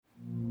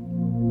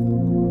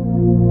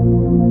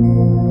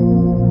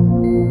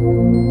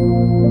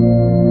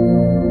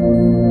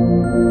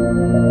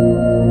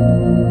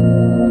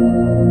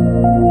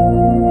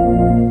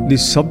The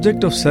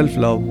subject of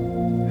self-love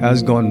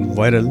has gone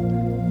viral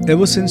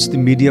ever since the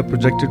media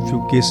projected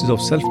few cases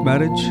of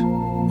self-marriage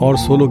or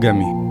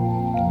sologamy.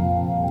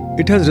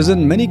 It has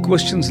risen many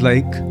questions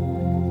like,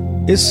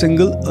 is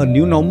single a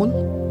new normal?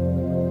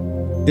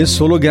 Is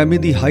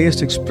sologamy the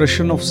highest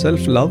expression of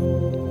self-love?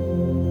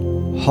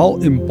 How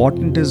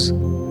important is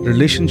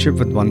relationship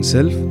with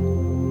oneself?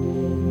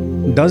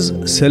 Does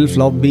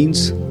self-love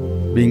means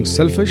being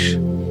selfish?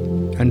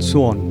 And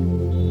so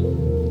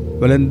on.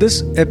 Well, in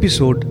this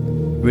episode,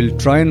 we'll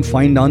try and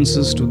find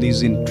answers to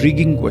these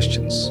intriguing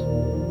questions.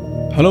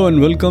 Hello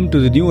and welcome to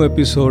the new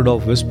episode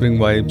of Whispering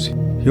Vibes,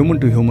 Human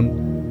to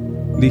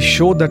Human, the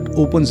show that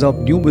opens up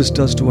new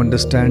vistas to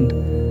understand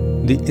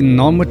the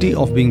enormity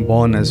of being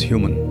born as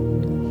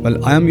human.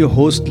 Well, I am your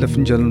host,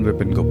 Lieutenant General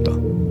Vipin Gupta.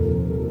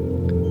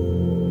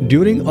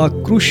 During our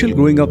crucial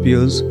growing up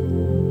years,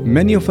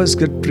 many of us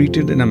get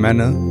treated in a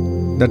manner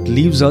that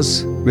leaves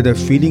us with a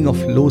feeling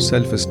of low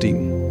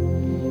self-esteem.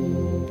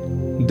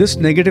 This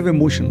negative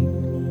emotion,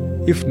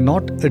 if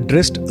not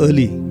addressed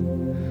early,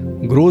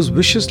 grows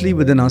viciously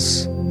within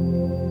us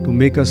to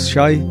make us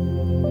shy,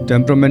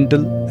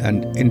 temperamental,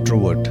 and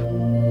introvert.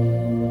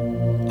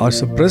 Our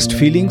suppressed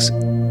feelings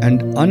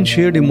and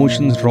unshared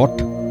emotions rot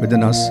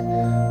within us,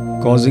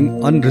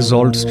 causing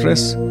unresolved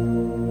stress,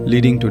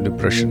 leading to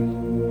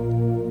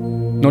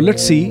depression. Now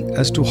let's see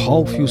as to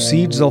how few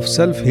seeds of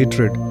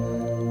self-hatred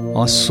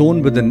are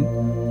sown within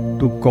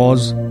to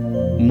cause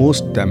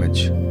most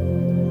damage.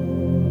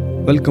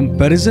 Well,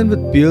 comparison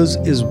with peers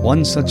is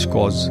one such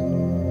cause.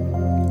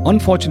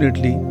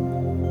 Unfortunately,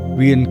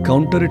 we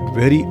encounter it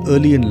very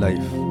early in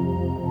life.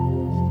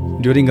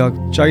 During our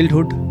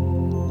childhood,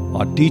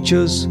 our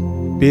teachers,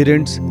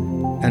 parents,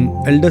 and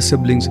elder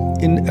siblings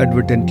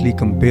inadvertently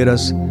compare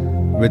us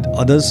with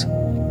others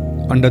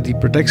under the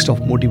pretext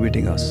of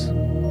motivating us.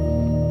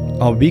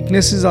 Our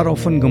weaknesses are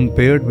often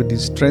compared with the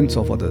strengths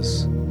of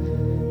others.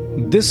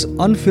 This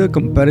unfair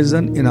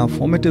comparison in our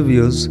formative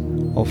years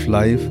of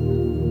life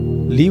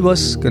leave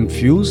us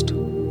confused,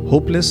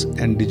 hopeless,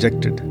 and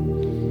dejected.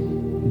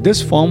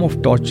 This form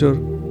of torture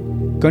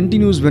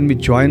continues when we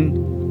join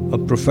a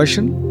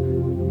profession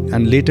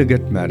and later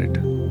get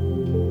married.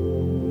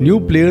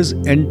 New players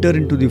enter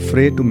into the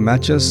fray to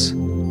match us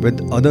with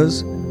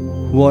others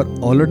who are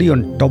already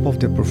on top of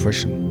their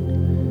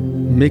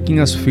profession, making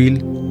us feel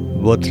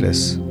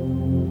worthless.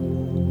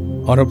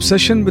 Our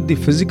obsession with the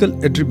physical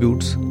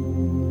attributes,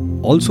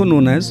 also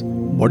known as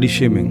body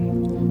shaming,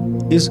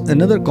 is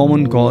another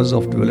common cause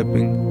of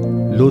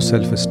developing low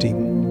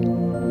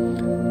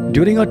self-esteem.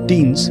 During our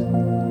teens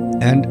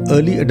and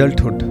early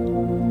adulthood,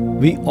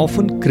 we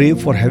often crave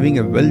for having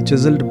a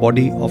well-chiseled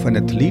body of an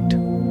athlete,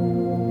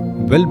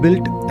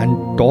 well-built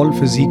and tall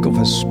physique of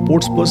a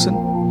sports person,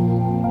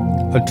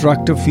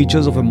 attractive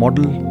features of a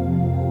model,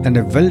 and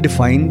a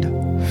well-defined,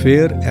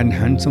 fair and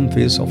handsome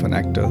face of an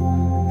actor,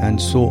 and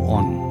so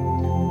on.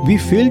 We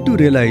fail to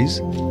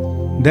realize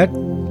that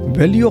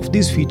value of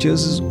these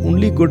features is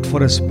only good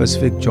for a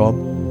specific job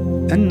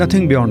and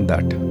nothing beyond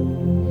that.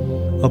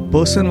 A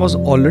person was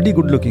already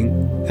good looking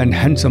and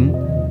handsome,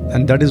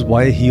 and that is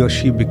why he or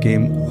she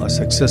became a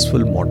successful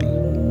model.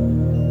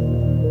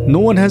 No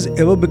one has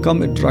ever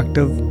become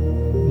attractive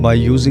by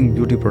using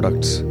beauty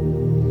products.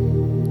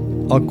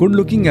 A good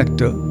looking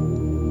actor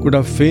could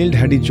have failed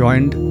had he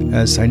joined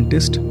as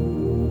scientist,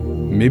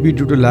 maybe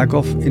due to lack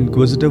of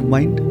inquisitive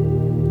mind.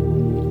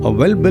 A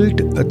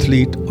well-built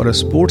athlete or a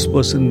sports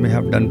person may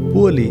have done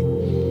poorly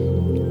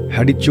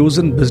had he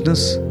chosen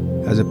business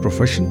as a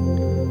profession.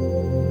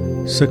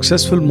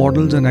 Successful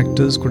models and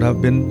actors could have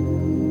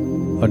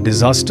been a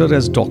disaster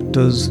as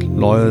doctors,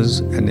 lawyers,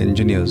 and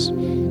engineers,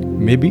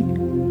 maybe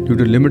due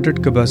to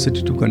limited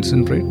capacity to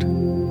concentrate.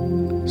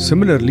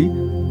 Similarly,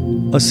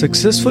 a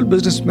successful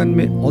businessman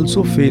may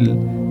also fail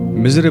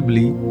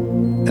miserably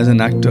as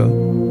an actor,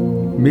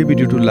 maybe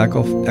due to lack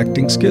of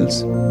acting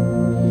skills.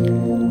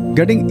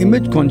 Getting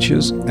image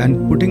conscious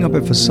and putting up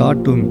a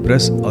facade to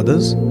impress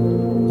others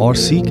or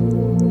seek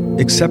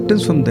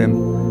acceptance from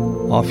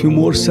them are few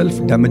more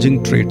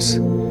self-damaging traits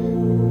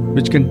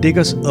which can take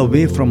us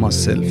away from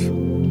ourselves.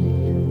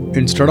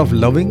 Instead of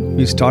loving,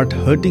 we start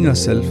hurting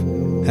ourselves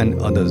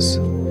and others.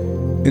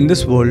 In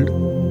this world,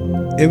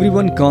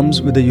 everyone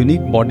comes with a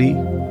unique body,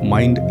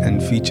 mind,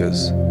 and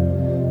features.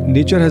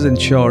 Nature has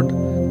ensured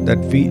that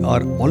we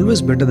are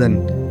always better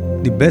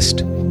than the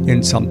best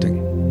in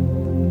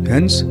something.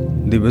 Hence,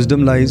 the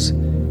wisdom lies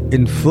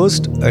in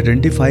first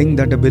identifying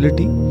that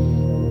ability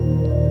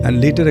and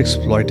later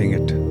exploiting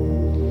it.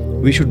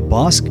 We should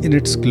bask in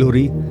its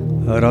glory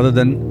rather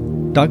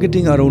than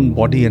targeting our own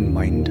body and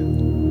mind.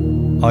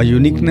 Our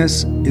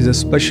uniqueness is a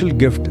special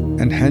gift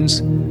and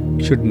hence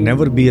should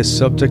never be a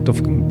subject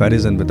of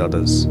comparison with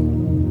others.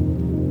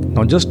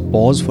 Now just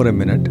pause for a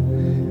minute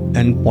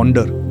and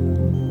ponder,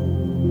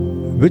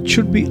 which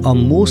should be our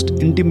most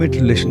intimate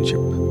relationship?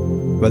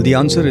 Well, the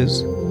answer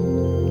is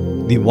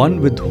the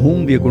one with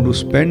whom we are going to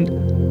spend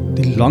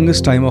the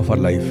longest time of our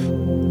life.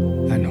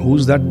 And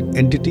who's that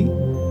entity?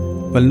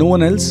 Well, no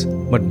one else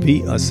but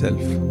we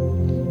ourselves.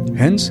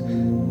 Hence,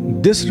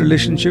 This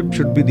relationship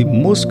should be the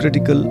most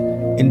critical,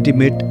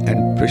 intimate,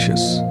 and precious.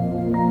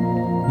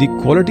 The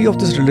quality of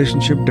this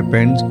relationship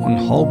depends on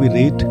how we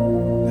rate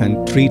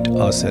and treat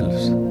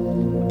ourselves.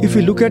 If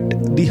we look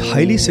at the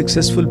highly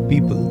successful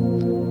people,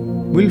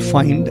 we'll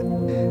find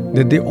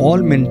that they all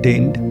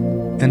maintained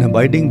an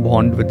abiding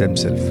bond with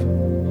themselves.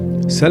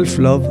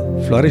 Self-love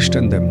flourished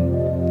in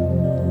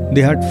them.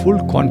 They had full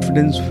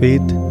confidence,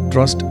 faith,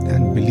 trust,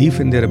 and belief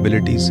in their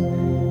abilities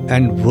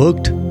and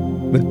worked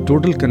with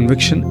total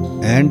conviction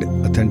and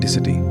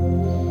authenticity.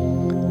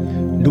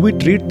 Do we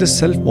treat this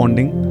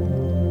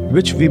self-bonding,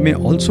 which we may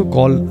also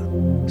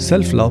call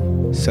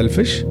self-love,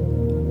 selfish?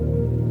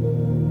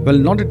 Well,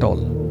 not at all.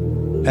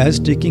 As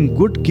taking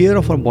good care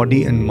of our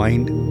body and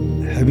mind,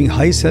 having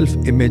high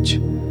self-image,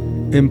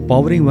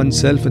 empowering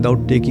oneself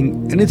without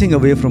taking anything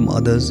away from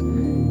others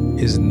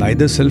is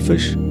neither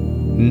selfish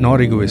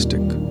nor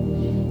egoistic.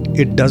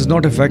 It does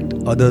not affect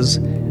others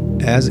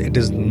as it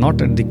is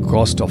not at the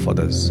cost of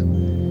others.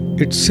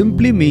 It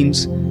simply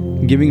means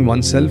giving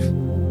oneself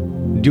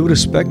due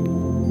respect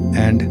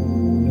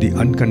and the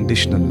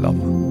unconditional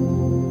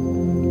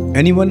love.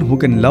 Anyone who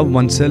can love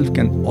oneself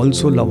can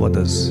also love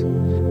others.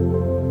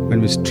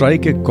 When we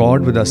strike a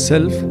chord with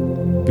ourselves,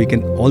 we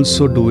can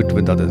also do it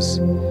with others.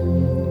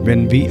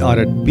 When we are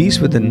at peace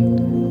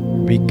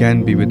within, we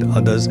can be with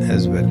others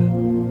as well.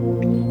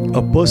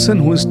 A person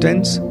who is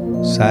tense,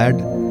 sad,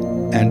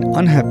 and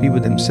unhappy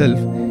with himself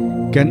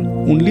can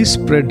only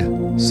spread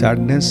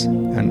sadness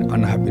and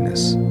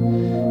unhappiness.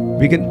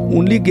 We can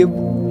only give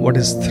what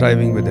is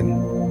thriving within.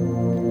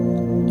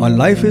 Our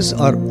life is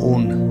our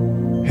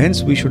own,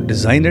 hence we should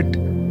design it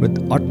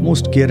with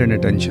utmost care and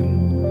attention.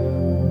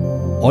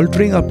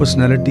 Altering our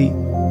personality,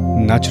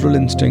 natural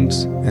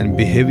instincts, and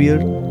behavior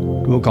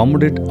to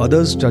accommodate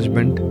others'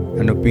 judgment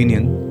and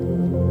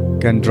opinion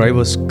can drive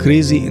us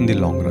crazy in the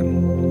long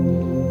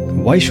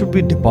run. Why should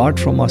we depart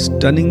from our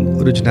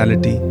stunning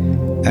originality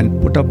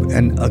and put up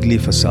an ugly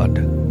facade?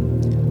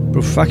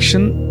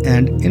 Perfection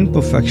and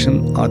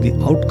imperfection are the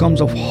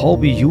outcomes of how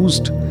we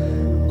used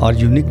our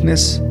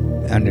uniqueness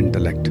and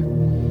intellect.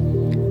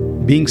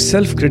 Being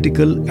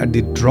self-critical at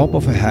the drop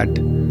of a hat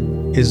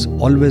is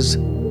always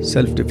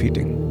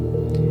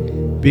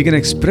self-defeating. We can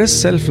express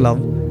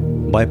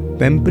self-love by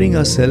pampering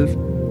ourselves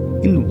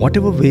in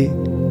whatever way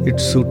it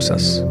suits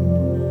us,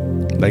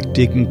 like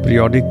taking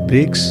periodic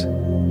breaks,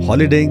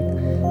 holidaying,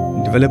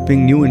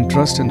 developing new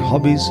interests and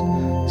hobbies,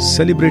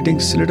 celebrating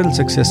little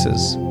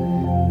successes,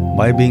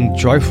 by being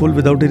joyful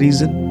without a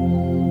reason,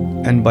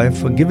 and by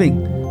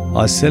forgiving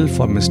ourselves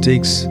for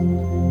mistakes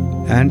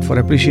and for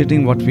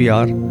appreciating what we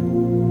are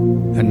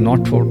and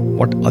not for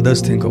what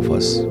others think of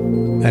us,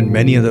 and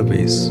many other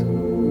ways.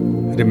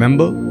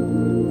 Remember,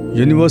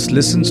 universe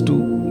listens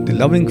to the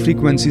loving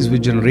frequencies we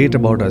generate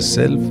about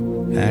ourselves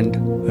and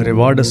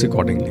reward us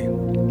accordingly.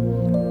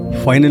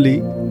 Finally,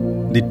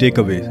 the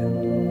takeaway.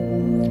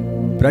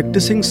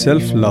 Practicing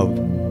self-love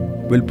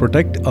will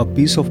protect our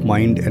peace of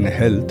mind and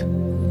health.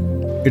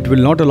 It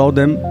will not allow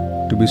them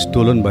to be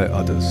stolen by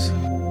others.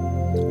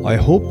 I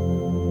hope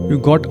you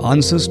got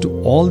answers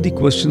to all the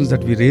questions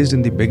that we raised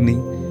in the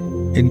beginning,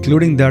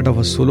 including that of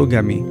a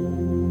sologamy.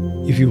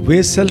 If you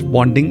weigh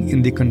self-bonding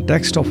in the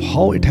context of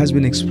how it has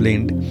been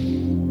explained,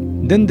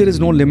 then there is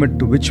no limit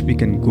to which we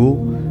can go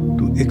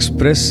to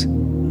express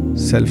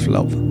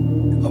self-love.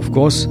 Of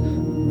course,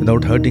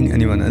 without hurting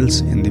anyone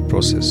else in the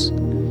process.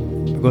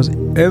 Because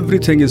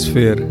everything is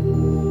fair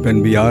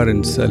when we are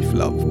in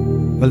self-love.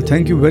 Well,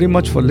 thank you very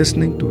much for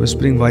listening to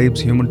Whispering Vibes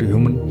Human to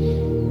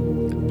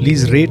Human.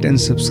 Please rate and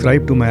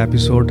subscribe to my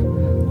episode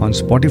on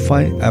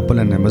Spotify, Apple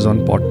and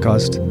Amazon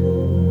Podcast.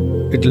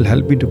 It will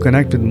help me to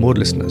connect with more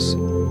listeners.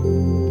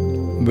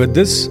 With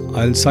this,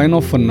 I'll sign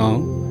off for now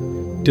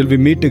till we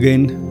meet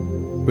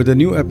again with a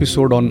new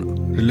episode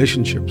on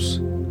relationships.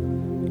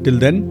 Till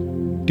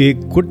then,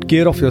 take good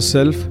care of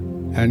yourself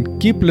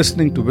and keep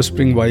listening to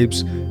Whispering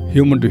Vibes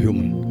Human to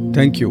Human.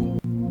 Thank you.